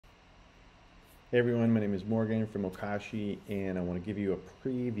Hey everyone, my name is Morgan from Okashi, and I want to give you a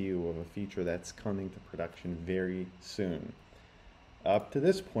preview of a feature that's coming to production very soon. Up to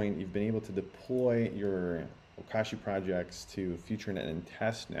this point, you've been able to deploy your Okashi projects to FutureNet and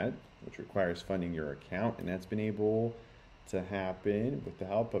TestNet, which requires funding your account, and that's been able to happen with the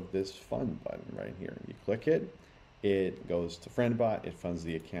help of this fund button right here. You click it, it goes to FriendBot, it funds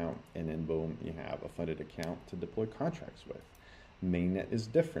the account, and then boom, you have a funded account to deploy contracts with. Mainnet is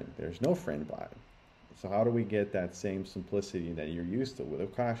different. There's no FriendBot. So how do we get that same simplicity that you're used to with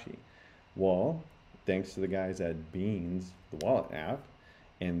Okashi? Well, thanks to the guys at Beans, the wallet app,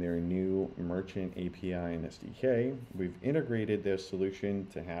 and their new merchant API and SDK, we've integrated their solution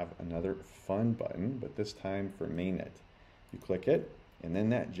to have another fun button, but this time for Mainnet. You click it, and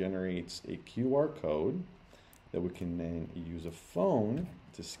then that generates a QR code that we can then use a phone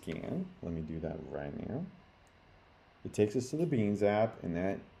to scan. Let me do that right now. It takes us to the Beans app, and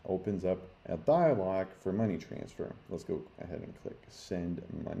that opens up a dialog for money transfer. Let's go ahead and click send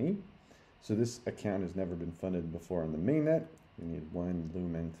money. So this account has never been funded before on the mainnet. We need 1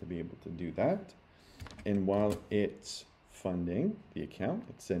 lumen to be able to do that. And while it's funding the account,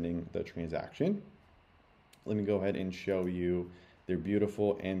 it's sending the transaction. Let me go ahead and show you their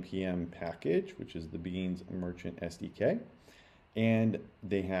beautiful NPM package, which is the Beans Merchant SDK. And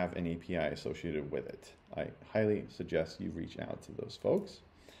they have an API associated with it. I highly suggest you reach out to those folks.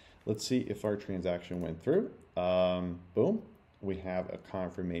 Let's see if our transaction went through. Boom, we have a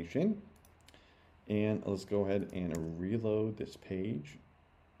confirmation. And let's go ahead and reload this page.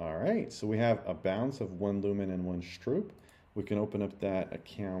 All right, so we have a balance of 1 lumen and 1 stroop. We can open up that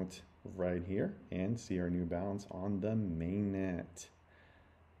account right here and see our new balance on the mainnet.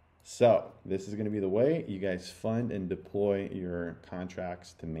 So this is going to be the way you guys fund and deploy your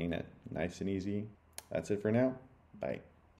contracts to mainnet. Nice and easy. That's it for now. Bye.